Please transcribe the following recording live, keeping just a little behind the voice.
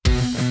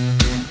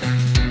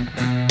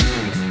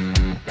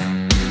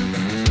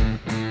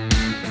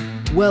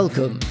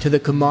Welcome to the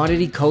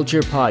Commodity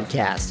Culture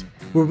Podcast,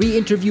 where we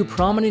interview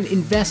prominent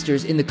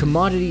investors in the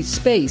commodities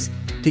space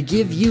to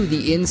give you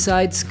the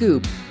inside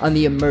scoop on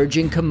the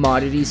emerging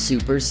commodity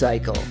super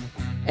cycle.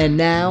 And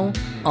now,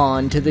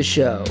 on to the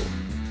show.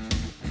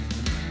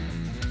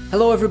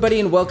 Hello everybody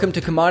and welcome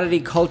to Commodity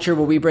Culture,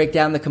 where we break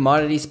down the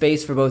commodity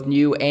space for both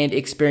new and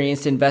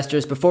experienced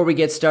investors. Before we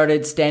get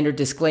started, standard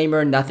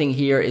disclaimer, nothing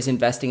here is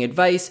investing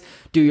advice.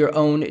 Do your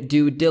own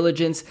due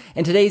diligence.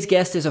 And today's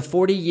guest is a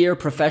 40-year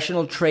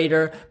professional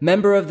trader,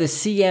 member of the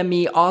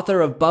CME, author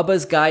of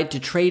Bubba's Guide to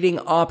Trading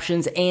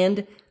Options,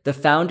 and the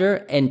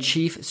founder and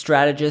chief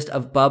strategist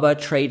of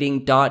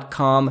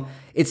BubbaTrading.com.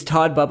 It's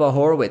Todd Bubba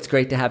Horwitz.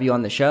 Great to have you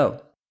on the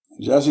show.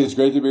 Jesse, it's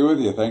great to be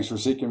with you. Thanks for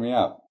seeking me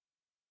out.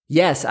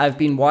 Yes, I've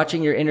been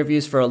watching your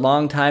interviews for a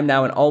long time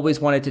now and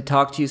always wanted to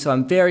talk to you, so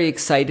I'm very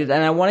excited.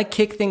 And I want to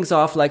kick things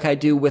off like I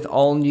do with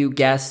all new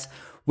guests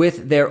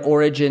with their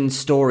origin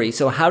story.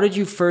 So how did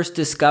you first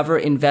discover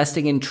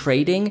investing in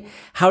trading?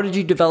 How did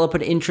you develop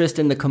an interest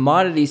in the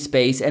commodity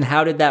space? And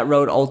how did that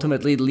road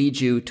ultimately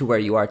lead you to where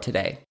you are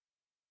today?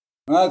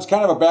 Well, it's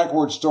kind of a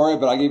backward story,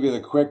 but I'll give you the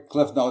quick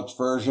Cliff Notes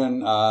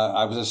version.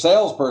 I was a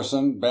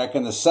salesperson back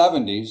in the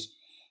 70s.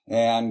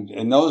 And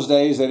in those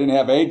days, they didn't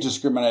have age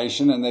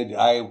discrimination, and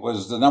I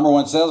was the number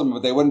one salesman,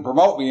 but they wouldn't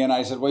promote me. And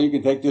I said, well, you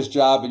can take this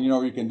job and you know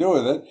what you can do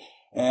with it.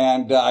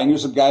 And I knew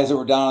some guys that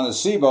were down on the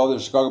CBOE,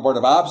 the Chicago Board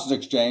of Options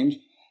Exchange.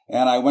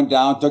 And I went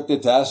down, took the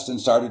test, and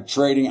started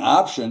trading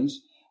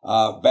options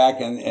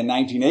back in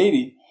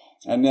 1980.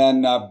 And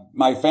then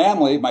my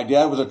family, my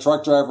dad was a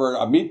truck driver,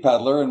 a meat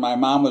peddler, and my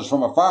mom was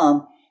from a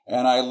farm.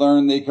 And I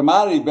learned the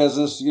commodity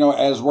business,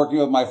 as working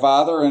with my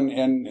father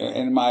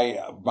and my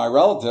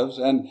relatives,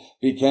 and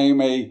became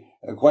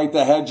quite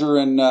the hedger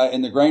in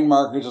the grain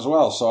markets as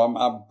well. So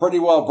I'm pretty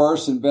well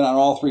versed and been on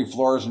all three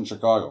floors in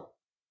Chicago.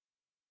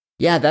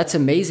 Yeah, that's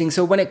amazing.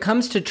 So when it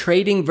comes to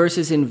trading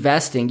versus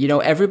investing,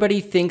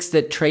 everybody thinks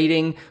that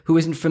trading, who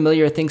isn't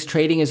familiar, thinks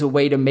trading is a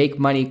way to make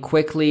money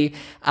quickly.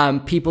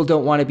 People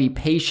don't want to be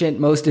patient.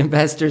 Most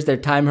investors, their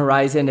time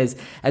horizon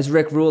as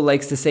Rick Rule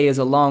likes to say, is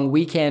a long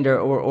weekend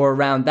or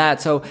around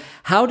that. So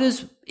how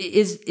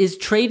is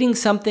trading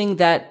something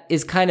that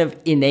is kind of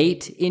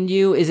innate in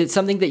you? Is it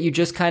something that you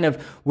just kind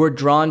of were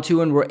drawn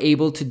to and were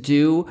able to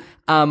do?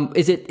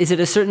 Is it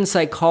a certain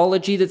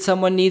psychology that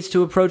someone needs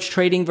to approach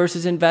trading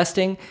versus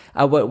investing?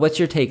 What's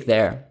your take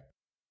there?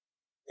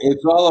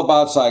 It's all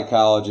about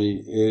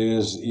psychology. It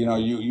is,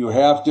 you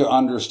have to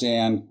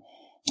understand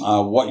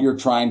what you're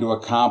trying to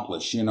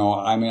accomplish.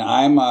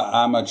 I'm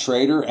a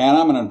trader and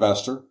I'm an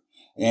investor,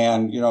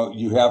 and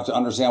you have to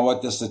understand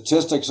what the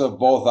statistics of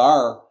both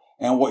are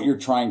and what you're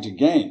trying to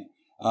gain.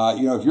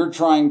 If you're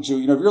trying to,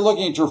 if you're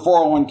looking at your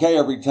 401k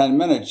every 10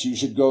 minutes, you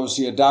should go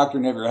see a doctor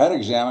and have your head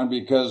examined,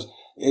 because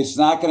it's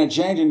not going to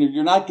change and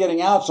you're not getting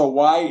out. So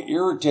why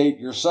irritate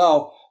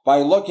yourself by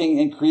looking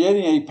and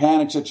creating a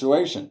panic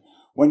situation?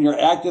 When you're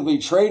actively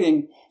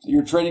trading,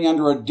 you're trading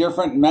under a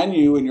different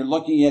menu and you're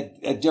looking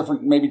at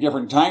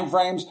different time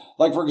frames.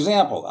 Like, for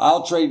example,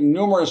 I'll trade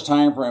numerous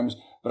time frames,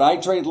 but I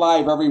trade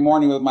live every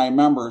morning with my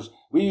members.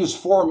 We use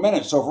 4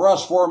 minutes. So for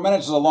us, 4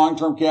 minutes is a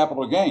long-term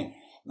capital gain.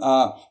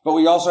 But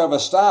we also have a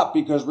stop,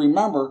 because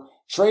remember,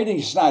 trading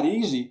is not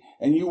easy,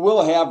 and you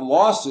will have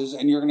losses,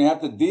 and you're going to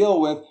have to deal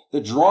with the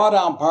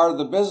drawdown part of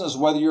the business,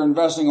 whether you're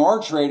investing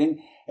or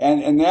trading.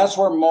 And that's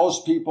where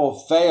most people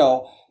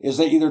fail, is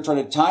they either try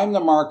to time the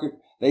market,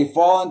 they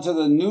fall into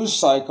the news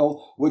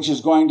cycle, which is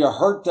going to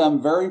hurt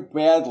them very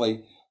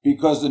badly,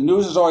 because the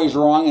news is always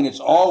wrong and it's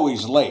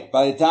always late.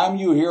 By the time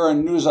you hear a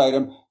news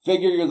item,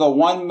 figure you're the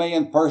 1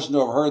 millionth person to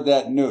have heard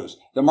that news.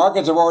 The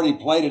markets have already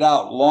played it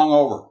out long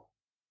over.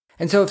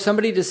 And so if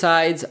somebody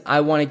decides,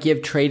 I want to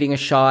give trading a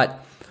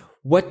shot,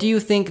 what do you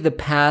think the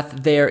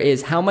path there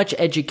is? How much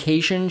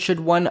education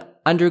should one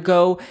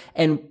undergo?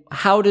 And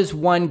how does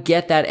one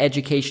get that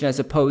education as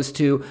opposed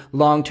to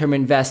long-term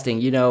investing?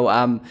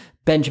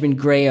 Benjamin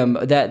Graham,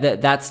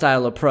 that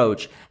style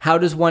approach. How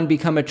does one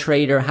become a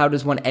trader? How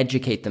does one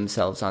educate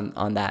themselves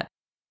on that?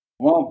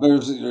 Well,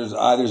 there's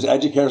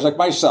educators like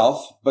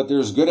myself, but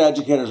there's good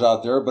educators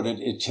out there, but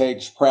it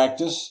takes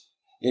practice.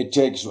 It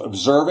takes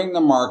observing the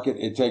market.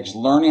 It takes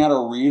learning how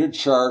to read a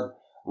chart,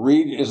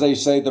 read, as they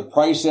say, the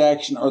price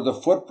action or the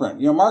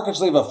footprint. Markets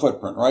leave a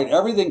footprint, right?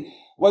 Everything,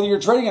 whether you're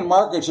trading in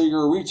markets or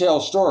you're a retail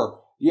store,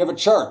 you have a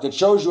chart that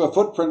shows you a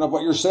footprint of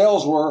what your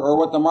sales were or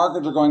what the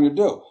markets are going to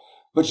do.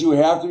 But you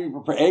have to be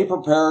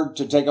prepared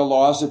to take a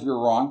loss if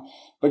you're wrong.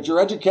 But your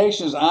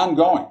education is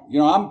ongoing.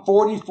 I'm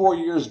 44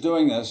 years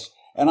doing this,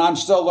 and I'm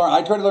still learning.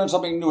 I try to learn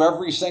something new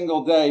every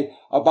single day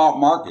about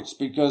markets,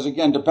 because,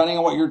 again, depending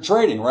on what you're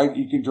trading, right?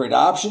 You can trade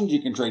options,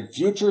 you can trade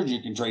futures, you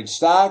can trade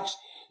stocks,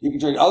 you can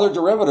trade other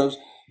derivatives.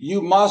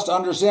 You must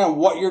understand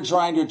what you're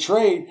trying to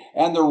trade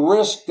and the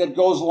risk that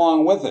goes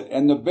along with it.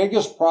 And the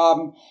biggest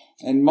problem,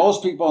 and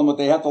most people, and what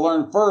they have to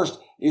learn first,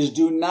 is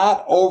do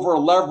not over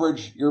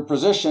leverage your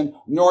position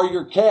nor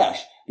your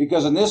cash.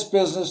 Because in this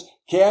business,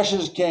 cash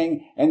is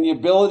king, and the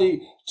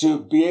ability to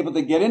be able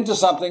to get into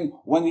something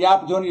when the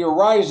opportunity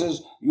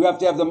arises. You have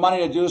to have the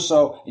money to do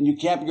so, and you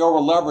can't be over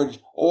leveraged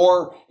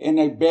or in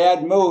a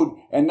bad mood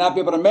and not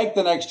be able to make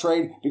the next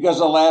trade because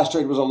the last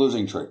trade was a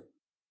losing trade.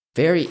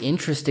 Very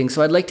interesting.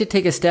 So I'd like to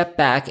take a step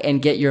back and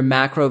get your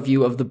macro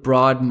view of the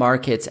broad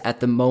markets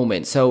at the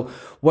moment. So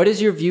what is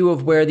your view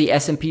of where the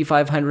S&P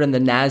 500 and the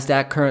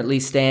NASDAQ currently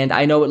stand?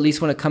 I know at least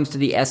when it comes to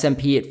the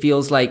S&P, it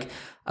feels like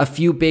a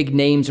few big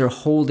names are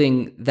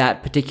holding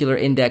that particular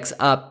index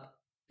up,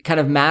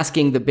 kind of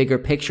masking the bigger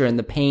picture and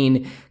the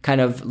pain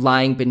kind of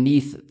lying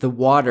beneath the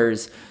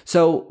waters.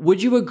 So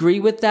would you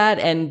agree with that?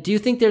 And do you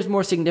think there's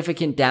more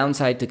significant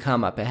downside to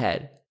come up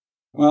ahead?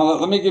 Well,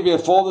 let me give you a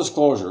full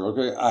disclosure.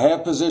 Okay. I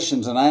have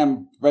positions and I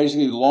am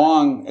basically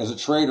long as a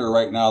trader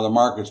right now, the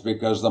markets,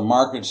 because the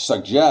markets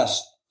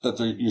suggest that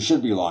you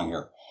should be long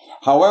here.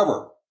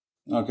 However,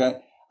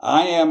 okay,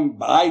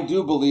 I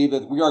do believe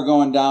that we are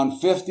going down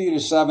 50 to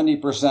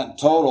 70%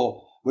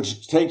 total,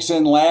 which takes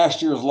in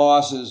last year's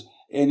losses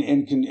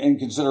in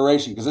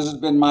consideration, because this has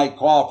been my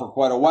call for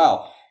quite a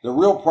while. The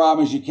real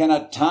problem is you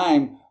cannot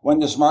time when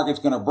this market's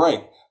going to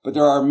break. But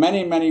there are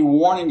many, many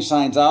warning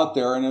signs out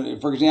there.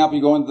 And for example,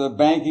 you go into the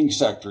banking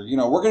sector,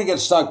 we're going to get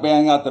stuck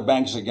bailing out the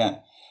banks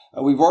again.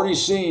 We've already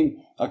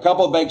seen a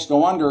couple of banks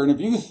go under. And if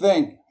you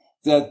think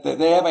that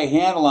they have a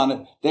handle on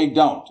it, they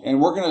don't.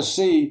 And we're going to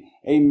see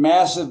a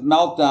massive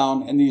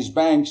meltdown in these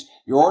banks.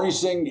 You're already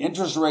seeing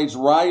interest rates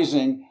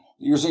rising.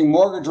 You're seeing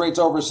mortgage rates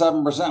over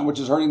 7%, which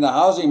is hurting the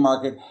housing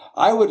market.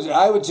 I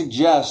would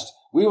suggest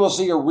we will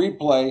see a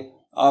replay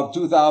of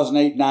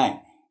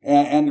 2008-9.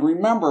 And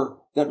remember,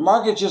 that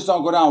markets just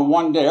don't go down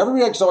one day.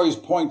 Everybody likes to always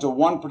point to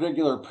one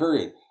particular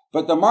period.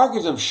 But the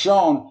markets have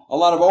shown a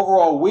lot of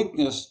overall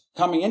weakness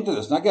coming into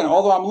this. Now again,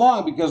 although I'm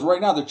long because right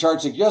now the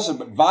chart suggests it,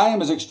 but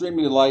volume is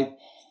extremely light.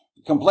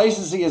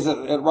 Complacency is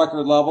at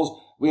record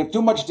levels. We have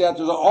too much debt.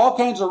 There's all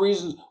kinds of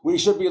reasons we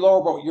should be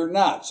lower, but you're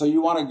not. So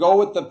you want to go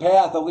with the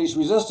path of least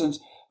resistance,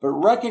 but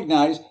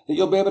recognize that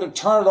you'll be able to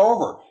turn it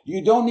over.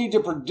 You don't need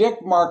to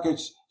predict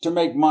markets to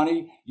make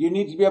money. You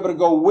need to be able to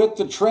go with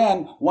the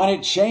trend when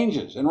it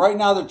changes. And right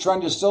now the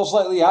trend is still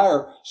slightly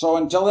higher. So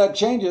until that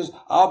changes,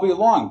 I'll be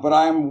long, but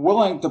I am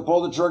willing to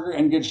pull the trigger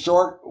and get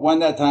short when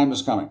that time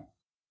is coming.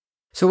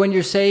 So when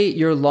you say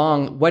you're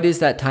long, what does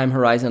that time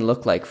horizon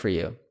look like for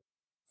you?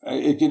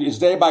 It's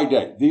day by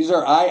day.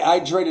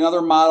 I trade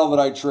another model that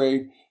I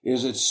trade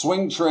is it's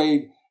swing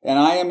trade. And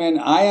I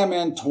am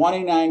in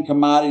 29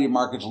 commodity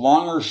markets,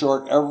 long or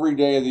short, every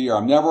day of the year.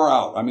 I'm never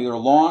out. I'm either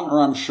long or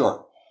I'm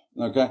short.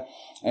 Okay.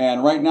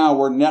 And right now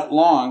we're net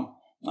long,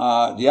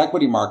 the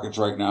equity markets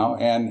right now.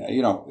 And,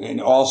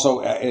 and also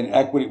in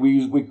equity,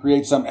 we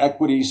create some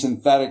equity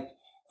synthetic,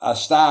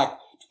 stock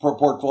for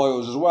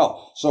portfolios as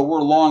well. So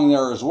we're long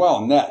there as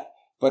well, net.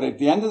 But at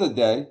the end of the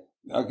day,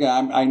 okay,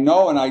 I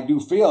know and I do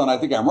feel, and I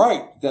think I'm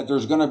right, that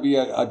there's going to be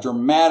a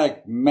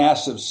dramatic,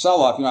 massive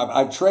sell-off.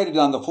 I've traded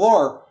on the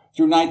floor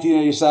through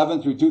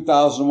 1987, through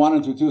 2001,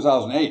 and through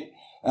 2008.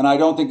 And I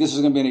don't think this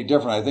is going to be any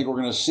different. I think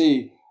we're going to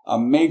see a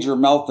major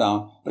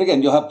meltdown. But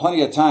again, you'll have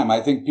plenty of time.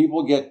 I think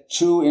people get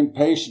too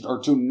impatient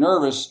or too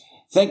nervous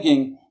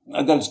thinking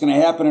that it's going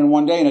to happen in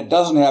one day, and it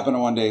doesn't happen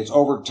in one day. It's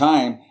over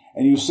time.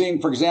 And you've seen,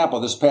 for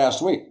example, this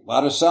past week, a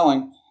lot of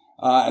selling,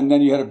 and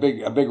then you had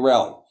a big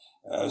rally.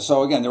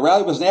 So again, the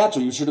rally was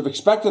natural. You should have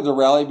expected the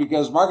rally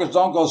because markets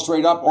don't go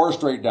straight up or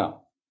straight down.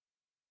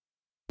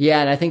 Yeah,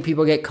 and I think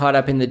people get caught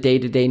up in the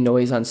day-to-day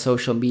noise on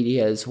social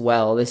media as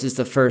well. This is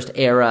the first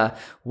era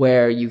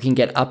where you can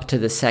get up to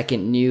the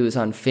second news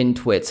on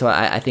FinTwit. So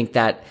I think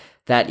that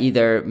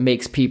either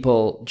makes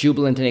people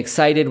jubilant and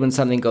excited when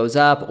something goes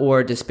up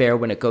or despair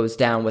when it goes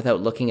down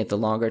without looking at the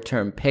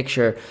longer-term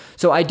picture.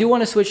 So I do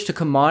want to switch to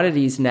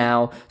commodities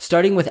now,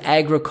 starting with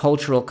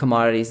agricultural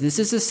commodities. This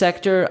is a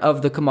sector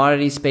of the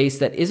commodity space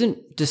that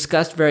isn't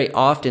discussed very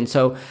often.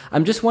 So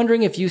I'm just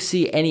wondering if you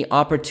see any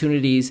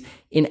opportunities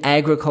in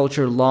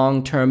agriculture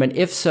long term, and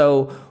if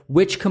so,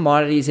 which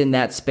commodities in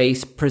that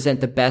space present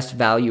the best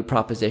value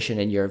proposition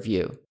in your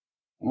view?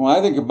 Well,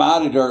 I think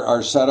commodities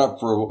are set up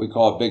for what we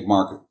call a big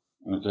market,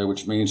 okay,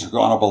 which means they're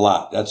going up a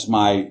lot. That's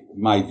my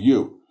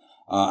view.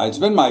 It's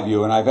been my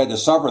view, and I've had to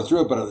suffer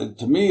through it, but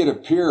to me it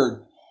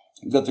appeared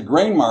that the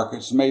grain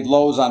markets made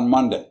lows on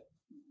Monday,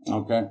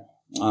 okay,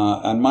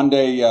 on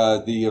Monday,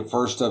 the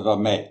 1st of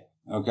May,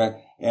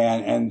 okay,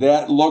 and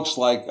that looks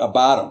like a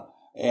bottom.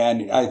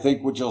 And I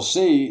think what you'll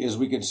see is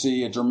we could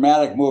see a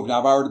dramatic move. Now,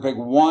 if I were to pick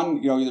one,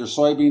 either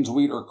soybeans,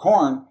 wheat, or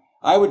corn,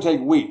 I would take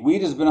wheat.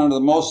 Wheat has been under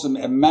the most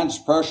immense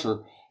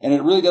pressure, and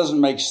it really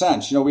doesn't make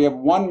sense. We have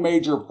one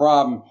major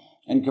problem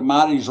in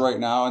commodities right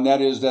now, and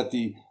that is that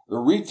the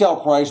retail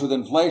price with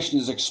inflation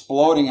is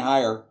exploding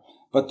higher,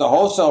 but the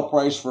wholesale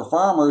price for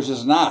farmers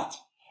is not.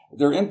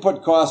 Their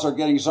input costs are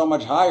getting so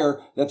much higher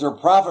that their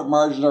profit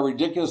margins are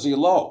ridiculously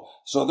low.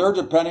 So they're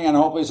depending on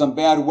hopefully some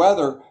bad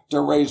weather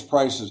to raise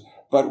prices.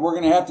 But we're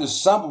going to have to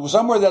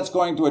somewhere that's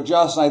going to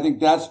adjust. And I think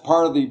that's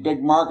part of the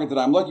big market that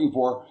I'm looking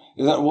for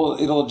is that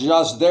it'll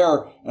adjust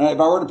there. And if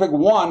I were to pick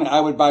one,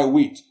 I would buy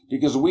wheat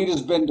because wheat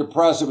has been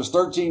depressed. It was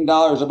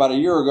 $13 about a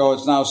year ago.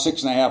 It's now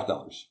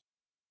 $6.50.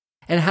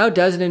 And how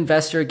does an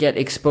investor get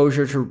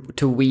exposure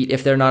to wheat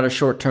if they're not a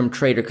short-term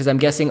trader? Because I'm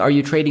guessing, are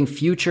you trading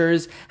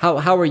futures?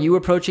 How are you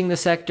approaching the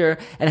sector?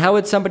 And how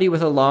would somebody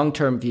with a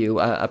long-term view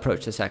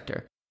approach the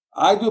sector?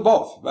 I do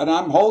both, and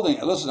I'm holding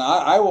it. Listen,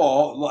 I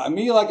will,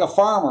 me like a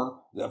farmer,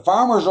 the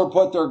farmers will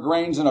put their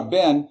grains in a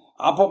bin.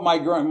 I'll put my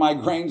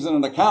grains in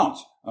an account,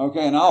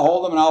 okay, and I'll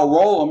hold them and I'll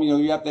roll them.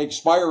 You have to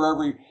expire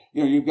every,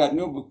 you've got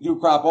new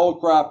crop, old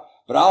crop,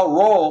 but I'll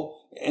roll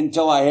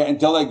until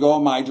they go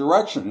in my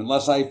direction,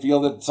 unless I feel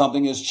that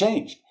something has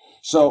changed.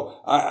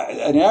 So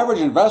an average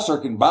investor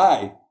can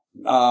buy,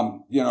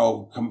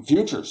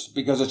 futures,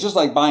 because it's just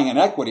like buying an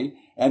equity.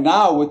 And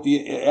now with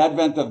the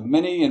advent of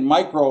mini and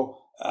micro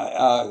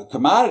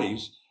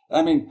commodities,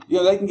 I mean,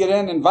 they can get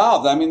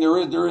involved. I mean,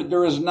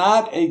 there is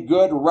not a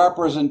good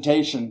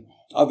representation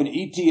of an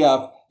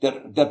ETF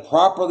that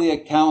properly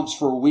accounts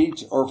for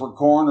wheat or for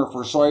corn or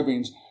for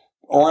soybeans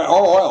or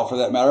oil for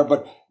that matter.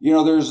 But,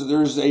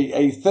 there's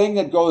a thing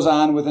that goes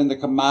on within the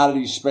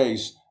commodity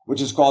space, which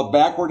is called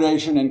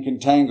backwardation and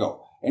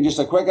contango. And just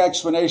a quick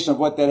explanation of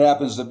what that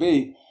happens to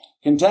be.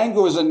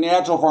 Contango is a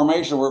natural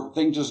formation where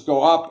things just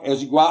go up.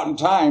 As you go out in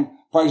time,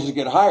 prices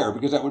get higher,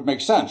 because that would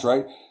make sense,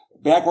 right?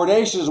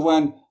 Backwardation is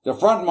when the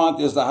front month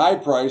is the high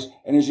price,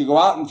 and as you go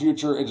out in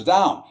future, it's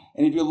down.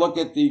 And if you look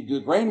at the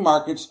grain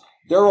markets,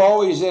 they're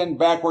always in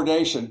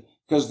backwardation,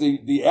 because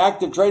the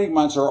active trading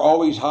months are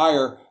always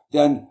higher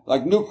than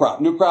like new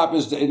crop. New crop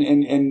is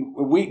in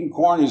wheat and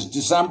corn is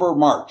December,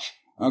 March.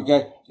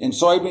 Okay. And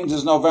soybeans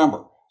is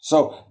November.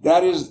 So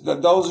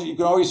those, you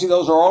can always see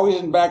those are always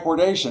in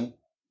backwardation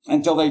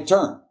until they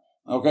turn.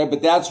 Okay.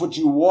 But that's what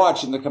you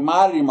watch in the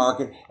commodity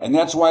market. And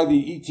that's why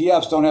the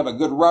ETFs don't have a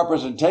good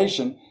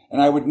representation.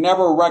 And I would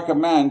never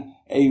recommend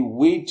a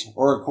wheat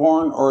or a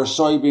corn or a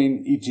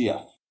soybean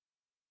ETF.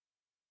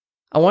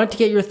 I wanted to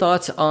get your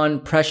thoughts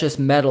on precious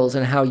metals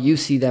and how you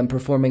see them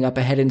performing up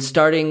ahead, and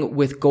starting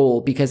with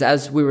gold, because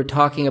as we were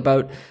talking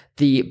about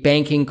the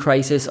banking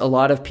crisis, a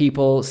lot of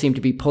people seem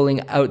to be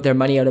pulling out their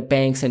money out of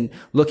banks and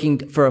looking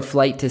for a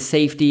flight to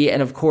safety.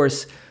 And of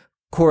course,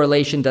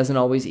 correlation doesn't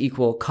always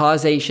equal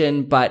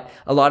causation, but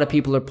a lot of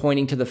people are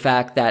pointing to the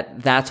fact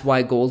that that's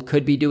why gold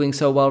could be doing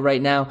so well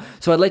right now.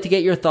 So I'd like to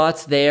get your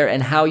thoughts there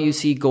and how you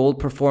see gold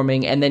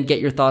performing, and then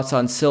get your thoughts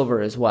on silver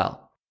as well.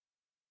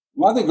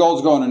 Well, I think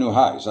gold's going to new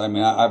highs. I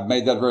mean, I've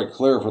made that very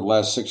clear for the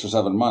last 6 or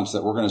 7 months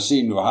that we're going to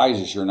see new highs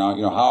this year. Now,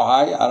 how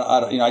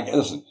high?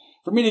 Listen,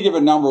 for me to give a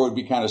number would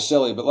be kind of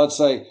silly, but let's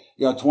say,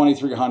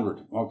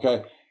 2,300.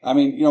 Okay. I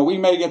mean, we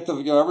may get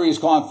everybody's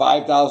calling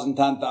 5,000,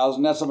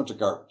 10,000. That's so much of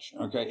garbage.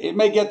 Okay. It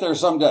may get there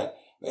someday,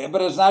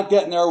 but it's not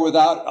getting there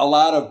without a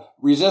lot of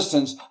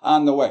resistance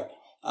on the way.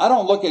 I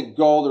don't look at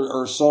gold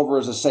or silver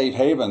as a safe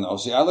haven, though.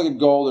 See, I look at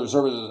gold or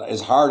silver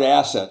as hard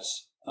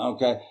assets.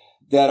 Okay.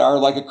 That are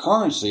like a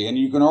currency. And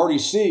you can already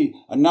see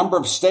a number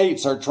of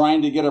states are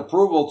trying to get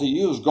approval to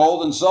use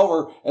gold and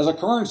silver as a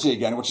currency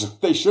again, which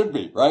they should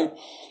be, right?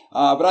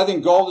 But I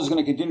think gold is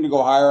going to continue to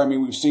go higher. I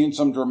mean, we've seen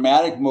some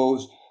dramatic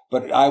moves,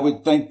 but I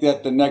would think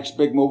that the next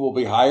big move will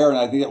be higher. And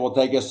I think it will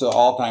take us to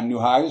all-time new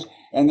highs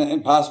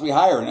and possibly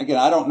higher. And again,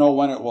 I don't know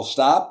when it will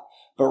stop,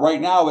 but right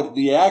now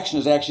the action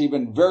has actually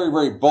been very,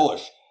 very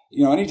bullish.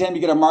 Anytime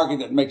you get a market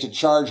that makes a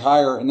charge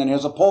higher and then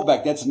has a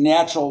pullback, that's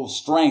natural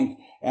strength.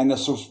 And the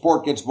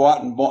support gets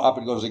bought and up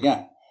it goes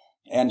again.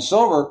 And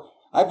silver,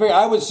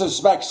 I would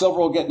suspect silver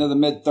will get into the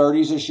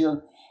mid-30s this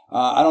year.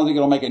 I don't think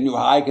it'll make a new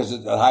high, because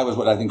the high was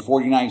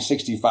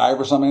 49.65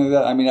 or something like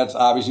that. I mean, that's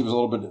obviously was a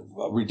little bit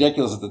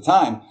ridiculous at the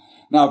time.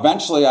 Now,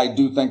 eventually, I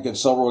do think that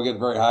silver will get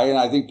very high, and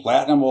I think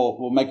platinum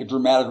will make a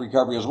dramatic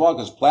recovery as well,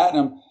 because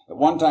platinum at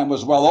one time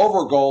was well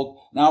over gold.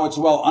 Now it's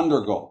well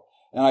under gold.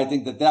 And I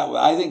think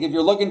I think if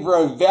you're looking for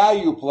a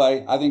value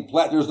play, I think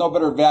there's no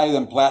better value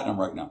than platinum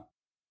right now.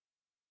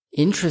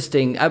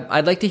 Interesting.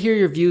 I'd like to hear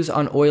your views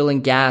on oil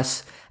and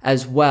gas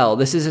as well.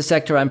 This is a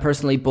sector I'm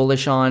personally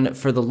bullish on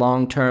for the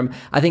long term.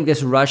 I think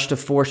this rush to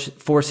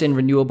force in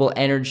renewable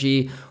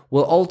energy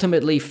will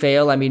ultimately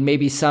fail. I mean,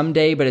 maybe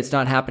someday, but it's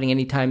not happening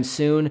anytime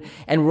soon.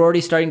 And we're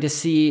already starting to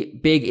see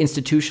big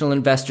institutional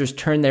investors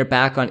turn their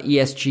back on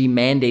ESG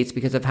mandates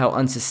because of how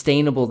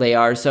unsustainable they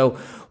are. So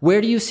where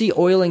do you see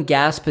oil and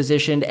gas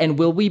positioned, and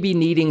will we be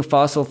needing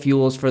fossil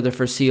fuels for the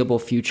foreseeable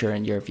future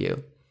in your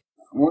view?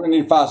 We're going to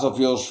need fossil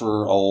fuels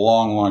for a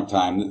long, long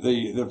time.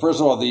 First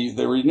of all,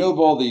 the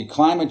renewable, the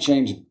climate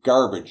change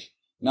garbage.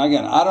 Now,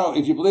 again,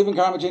 if you believe in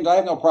climate change, I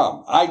have no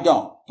problem. I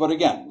don't. But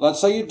again,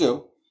 let's say you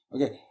do.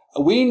 Okay.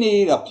 We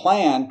need a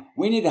plan.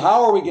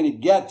 How are we going to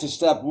get to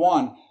step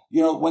one?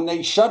 When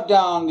they shut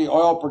down the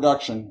oil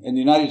production in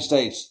the United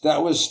States,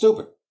 that was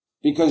stupid,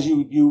 because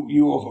you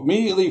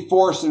immediately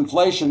forced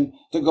inflation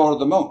to go to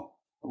the moon.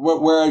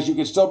 Whereas you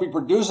could still be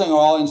producing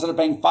oil, instead of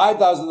paying $5,000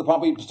 at the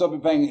pump, you'd still be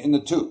paying in the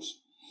twos.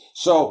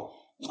 So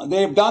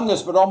they've done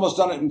this, but almost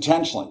done it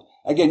intentionally.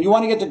 Again, you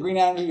want to get to green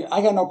energy?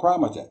 I got no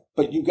problem with that.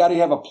 But you got to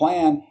have a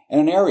plan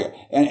and an area.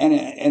 And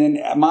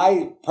in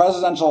my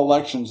presidential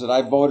elections that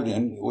I voted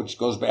in, which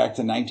goes back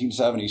to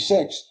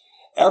 1976,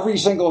 every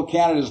single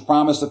candidate has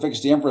promised to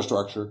fix the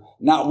infrastructure.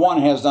 Not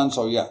one has done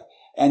so yet.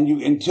 And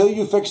until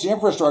you fix the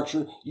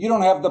infrastructure, you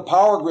don't have the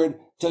power grid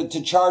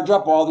to charge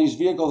up all these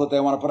vehicles that they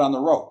want to put on the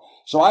road.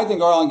 So I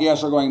think oil and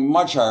gas are going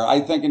much higher.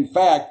 I think, in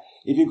fact,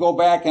 if you go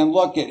back and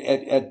look at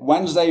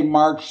May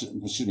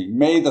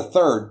the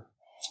 3rd,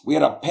 we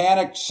had a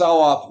panicked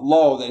sell-off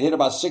low that hit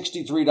about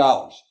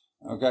 $63.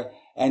 Okay.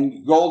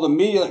 And oil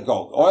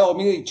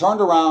immediately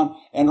turned around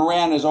and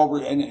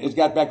it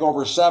got back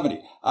over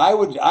 70. I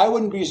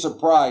wouldn't be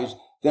surprised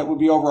that would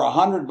be over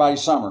 100 by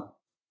summer.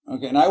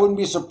 Okay. And I wouldn't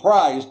be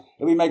surprised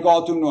if we make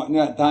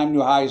all-time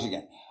new highs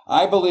again.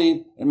 I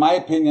believe, in my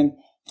opinion,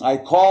 I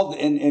called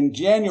in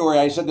January,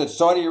 I said that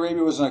Saudi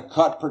Arabia was going to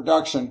cut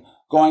production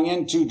going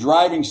into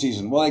driving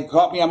season. Well, they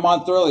caught me a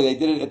month early. They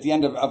did it at the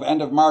end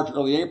of March,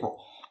 early April.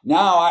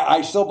 Now,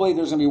 I still believe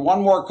there's going to be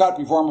one more cut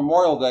before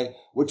Memorial Day,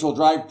 which will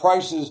drive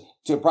prices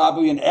to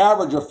probably an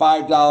average of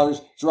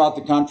 $5 throughout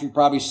the country,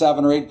 probably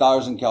 $7 or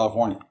 $8 in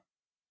California.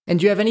 And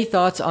do you have any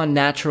thoughts on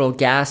natural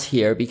gas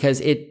here?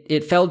 Because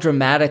it fell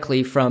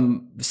dramatically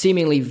from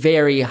seemingly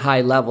very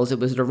high levels. It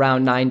was at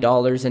around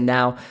 $9 and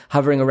now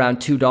hovering around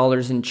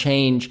 $2 and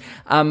change.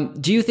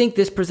 Do you think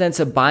this presents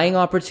a buying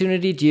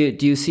opportunity?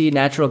 Do you see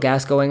natural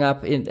gas going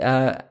up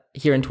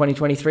here in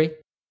 2023?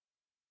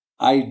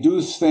 I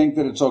do think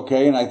that it's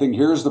okay. And I think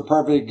here's the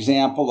perfect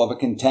example of a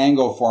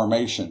contango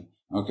formation.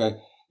 Okay.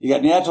 You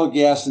got natural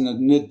gas in the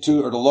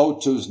mid-2 or the low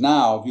 2s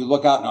now. If you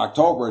look out in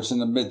October, it's in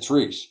the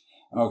mid-3s.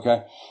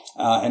 Okay.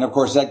 And of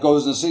course that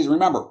goes in the season.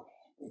 Remember,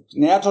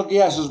 natural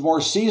gas is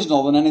more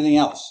seasonal than anything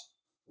else,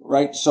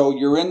 right? So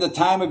you're in the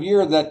time of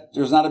year that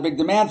there's not a big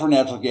demand for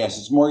natural gas.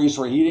 It's more used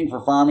for heating,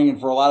 for farming, and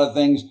for a lot of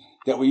things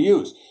that we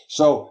use.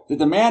 So the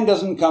demand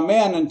doesn't come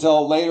in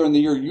until later in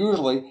the year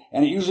usually,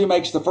 and it usually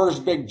makes the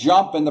first big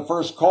jump in the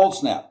first cold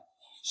snap.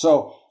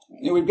 So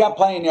we've got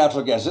plenty of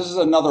natural gas. This is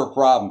another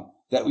problem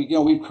that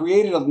we've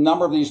created a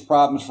number of these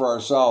problems for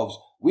ourselves.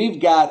 We've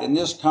got in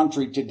this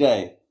country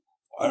today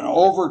an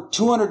over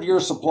 200-year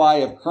supply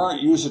of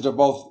current usage of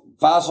both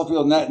fossil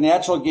fuel,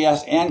 natural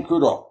gas, and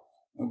crude oil.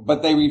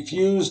 But they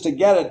refuse to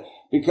get it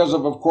because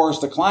of course,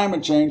 the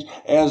climate change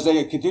as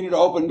they continue to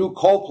open new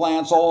coal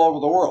plants all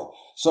over the world.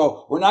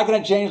 So we're not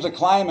going to change the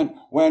climate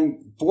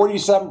when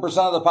 47%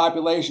 of the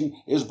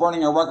population is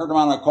burning a record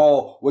amount of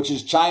coal, which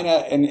is China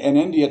and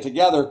India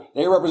together.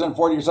 They represent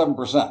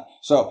 47%.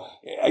 So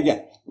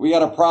again, we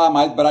got a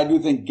problem, but I do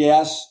think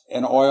gas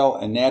and oil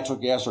and natural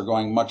gas are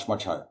going much,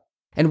 much higher.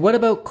 And what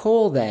about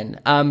coal then?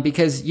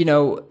 Because,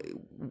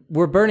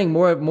 we're burning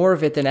more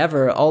of it than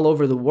ever all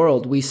over the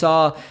world. We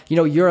saw,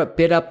 Europe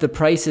bid up the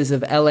prices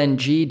of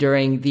LNG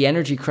during the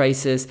energy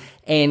crisis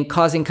and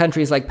causing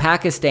countries like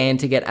Pakistan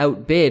to get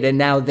outbid. And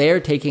now they're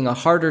taking a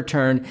harder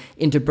turn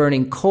into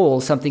burning coal,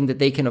 something that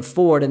they can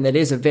afford and that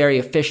is a very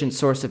efficient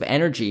source of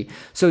energy.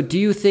 So do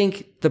you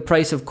think the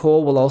price of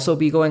coal will also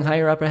be going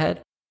higher up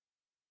ahead?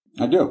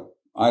 I do.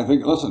 I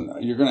think, listen,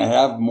 you're going to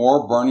have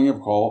more burning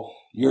of coal.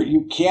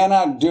 You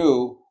cannot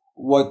do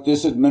what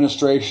this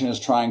administration is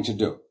trying to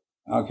do.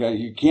 Okay.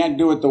 You can't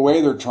do it the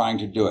way they're trying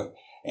to do it.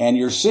 And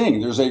you're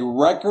seeing there's a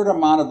record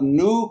amount of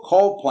new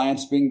coal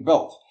plants being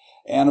built.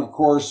 And of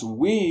course,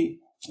 we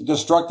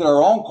destructed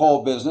our own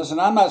coal business. And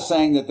I'm not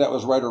saying that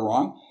was right or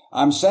wrong.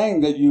 I'm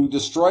saying that you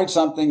destroyed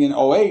something in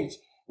 '08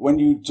 when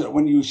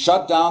you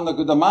shut down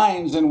the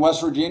mines in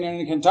West Virginia and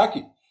in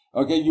Kentucky.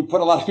 Okay. You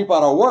put a lot of people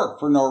out of work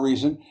for no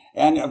reason.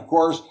 And of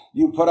course,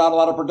 you put out a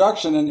lot of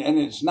production and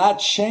it's not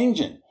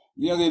changing.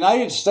 The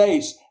United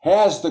States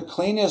has the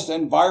cleanest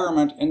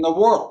environment in the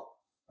world.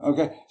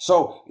 Okay.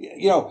 So,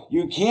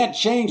 you can't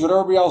change what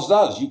everybody else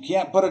does. You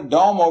can't put a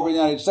dome over the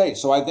United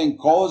States. So I think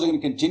coal is going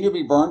to continue to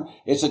be burned.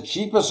 It's the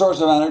cheapest source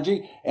of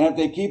energy. And if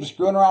they keep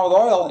screwing around with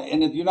oil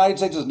and if the United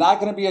States is not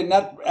going to be a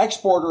net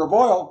exporter of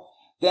oil,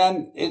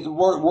 then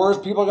where's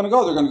people going to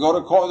go? They're going to go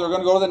to coal. They're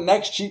going to go to the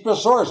next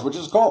cheapest source, which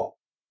is coal.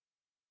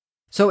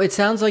 So it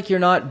sounds like you're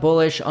not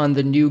bullish on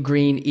the new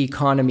green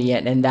economy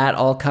yet and that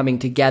all coming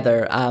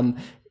together,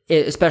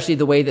 especially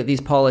the way that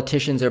these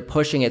politicians are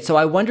pushing it. So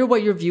I wonder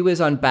what your view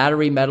is on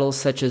battery metals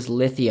such as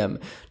lithium.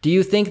 Do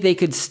you think they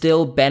could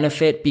still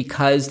benefit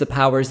because the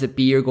powers that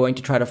be are going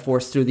to try to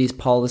force through these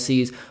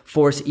policies,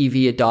 force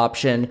EV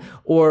adoption,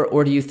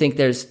 or do you think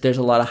there's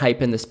a lot of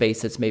hype in the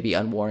space that's maybe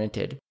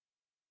unwarranted?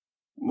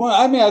 Well,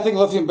 I think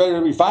lithium batteries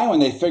will be fine when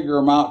they figure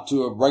them out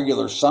to a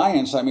regular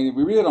science. We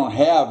really don't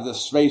have the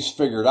space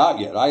figured out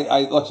yet.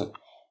 Listen,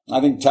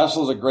 I think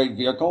Tesla's a great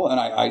vehicle, and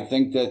I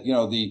think that,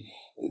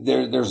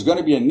 there's going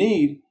to be a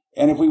need,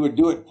 and if we would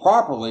do it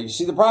properly,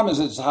 see, the problem is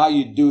it's how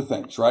you do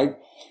things, right?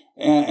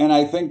 And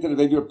I think that if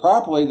they do it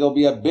properly, there'll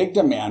be a big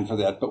demand for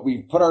that, but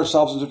we've put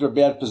ourselves in such a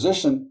bad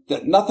position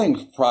that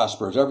nothing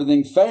prospers,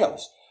 everything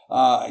fails.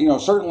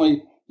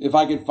 Certainly, if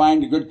I could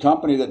find a good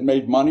company that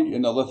made money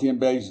in the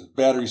lithium-based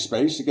battery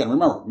space, again,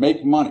 remember,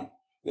 make money.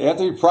 They have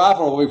to be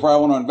profitable before I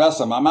want to invest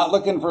them. I'm not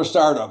looking for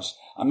startups.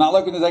 I'm not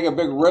looking to take a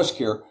big risk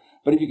here.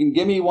 But if you can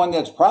give me one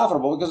that's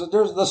profitable, because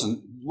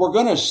we're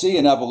going to see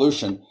an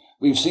evolution.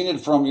 We've seen it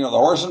from, the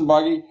horse and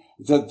buggy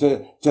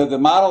to the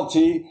Model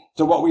T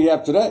to what we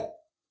have today.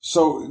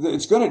 So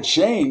it's going to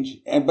change.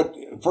 But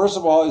first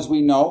of all, as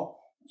we know,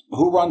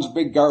 who runs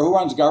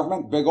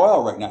government? Big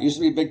oil right now. It used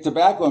to be big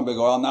tobacco and big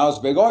oil. Now it's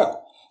big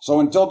oil. So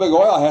until big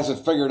oil has it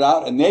figured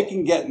out and they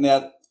can get in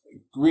that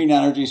green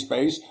energy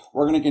space,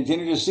 we're going to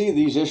continue to see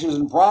these issues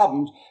and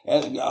problems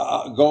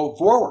go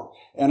forward.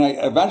 And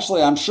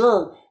eventually, I'm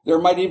sure there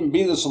might even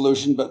be the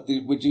solution, but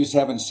we just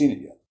haven't seen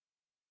it yet.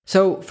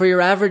 So for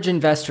your average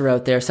investor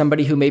out there,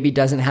 somebody who maybe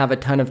doesn't have a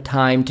ton of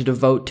time to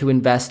devote to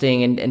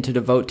investing and to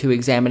devote to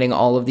examining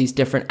all of these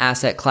different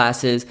asset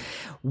classes,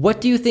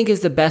 what do you think is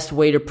the best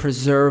way to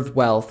preserve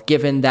wealth,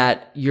 given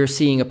that you're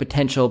seeing a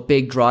potential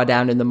big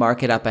drawdown in the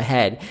market up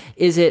ahead?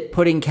 Is it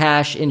putting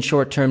cash in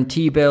short-term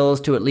T-bills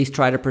to at least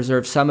try to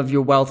preserve some of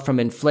your wealth from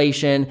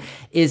inflation?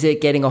 Is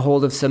it getting a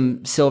hold of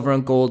some silver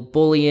and gold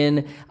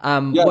bullion?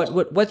 Yes.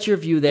 What's your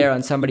view there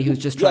on somebody who's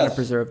just trying to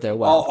preserve their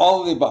wealth?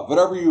 All of the above,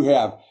 whatever you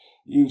have.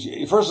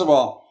 First of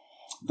all,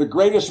 the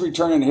greatest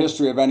return in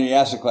history of any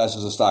asset class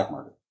is the stock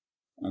market.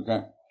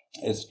 Okay.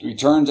 It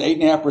returns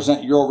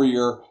 8.5% year over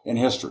year in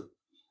history.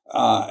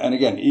 And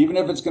again, even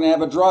if it's going to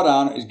have a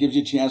drawdown, it gives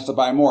you a chance to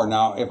buy more.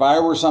 Now, if I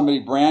were somebody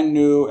brand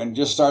new and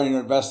just starting to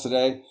invest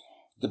today,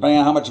 depending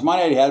on how much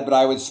money I had, but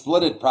I would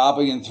split it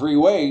probably in 3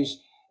 ways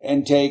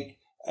and take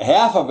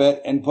half of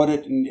it and put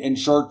it in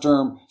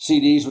short-term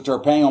CDs, which are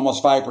paying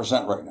almost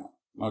 5% right now.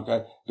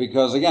 Okay.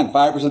 Because again,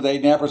 5% to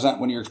 8.5%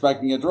 when you're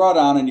expecting a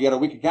drawdown and you get a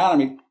weak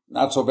economy,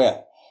 not so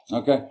bad.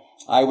 Okay.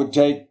 I would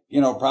take,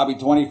 probably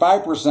 25%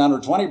 or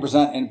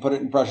 20% and put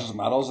it in precious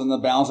metals, and the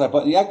balance I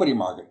put in the equity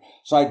market.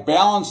 So I'd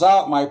balance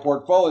out my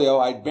portfolio.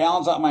 I'd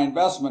balance out my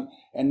investment,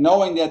 and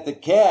knowing that the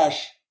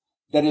cash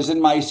that is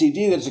in my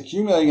CD that's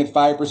accumulating at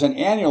 5%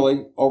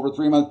 annually over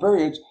 3-month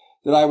periods,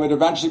 that I would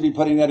eventually be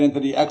putting that into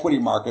the equity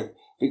market,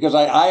 because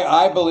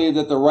I believe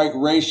that the right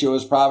ratio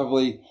is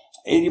probably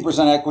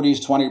 80%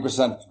 equities,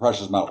 20%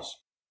 precious metals.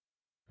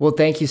 Well,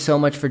 thank you so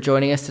much for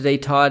joining us today,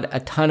 Todd.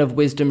 A ton of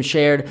wisdom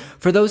shared.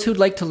 For those who'd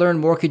like to learn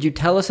more, could you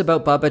tell us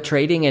about Bubba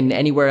Trading and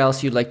anywhere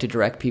else you'd like to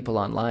direct people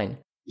online?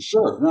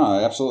 Sure. No,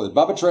 absolutely.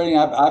 Bubba Trading,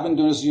 I've been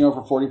doing this,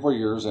 for 44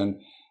 years,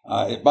 and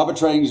Bubba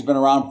Trading has been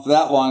around for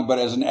that long, but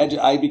as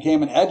I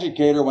became an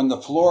educator when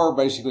the floor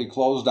basically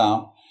closed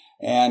down.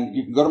 And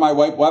you can go to my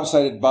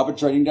website at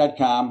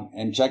bubbatrading.com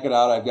and check it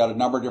out. I've got a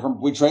number of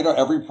we trade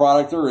every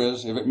product there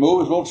is. If it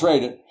moves, we'll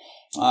trade it.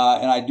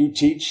 And I do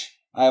teach.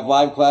 I have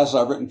live classes.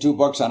 I've written 2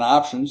 books on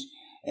options.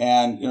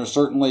 And,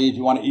 certainly if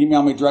you want to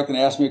email me directly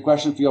and ask me a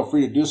question, feel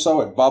free to do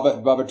so at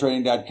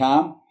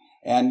bubbatrading.com.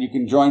 And you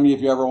can join me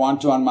if you ever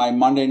want to on my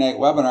Monday night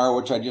webinar,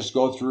 which I just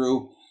go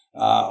through,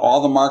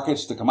 all the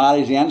markets, the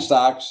commodities and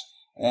stocks.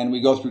 And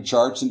we go through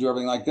charts and do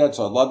everything like that.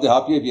 So I'd love to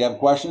help you. If you have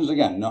questions,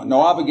 again,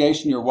 no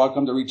obligation. You're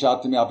welcome to reach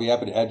out to me. I'll be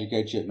happy to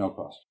educate you at no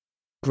cost.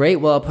 Great.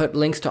 Well, I'll put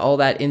links to all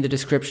that in the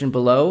description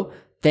below.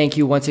 Thank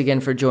you once again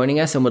for joining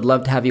us, and would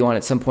love to have you on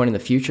at some point in the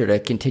future to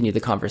continue the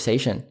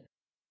conversation.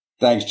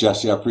 Thanks,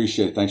 Jesse. I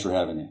appreciate it. Thanks for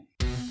having me.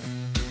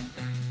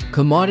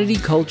 Commodity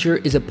Culture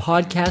is a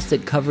podcast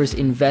that covers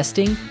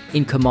investing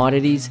in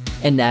commodities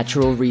and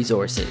natural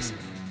resources.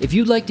 If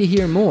you'd like to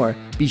hear more,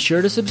 be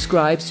sure to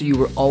subscribe so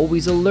you are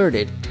always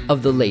alerted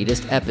of the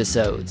latest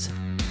episodes.